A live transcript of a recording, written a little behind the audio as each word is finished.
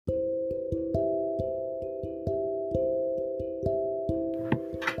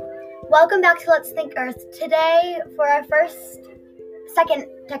Welcome back to Let's Think Earth. Today, for our second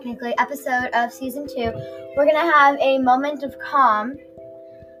episode of season 2, we're going to have a moment of calm.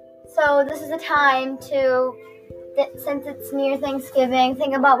 So this is a time to, since it's near Thanksgiving,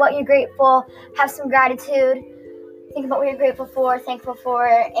 think about what you're grateful, have some gratitude, think about what you're grateful for, thankful for,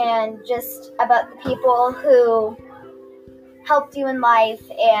 and just about the people who helped you in life,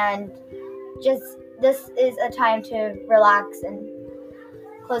 and just this is a time to relax and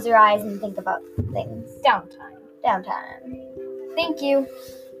close your eyes and think about things. Downtime. Thank you.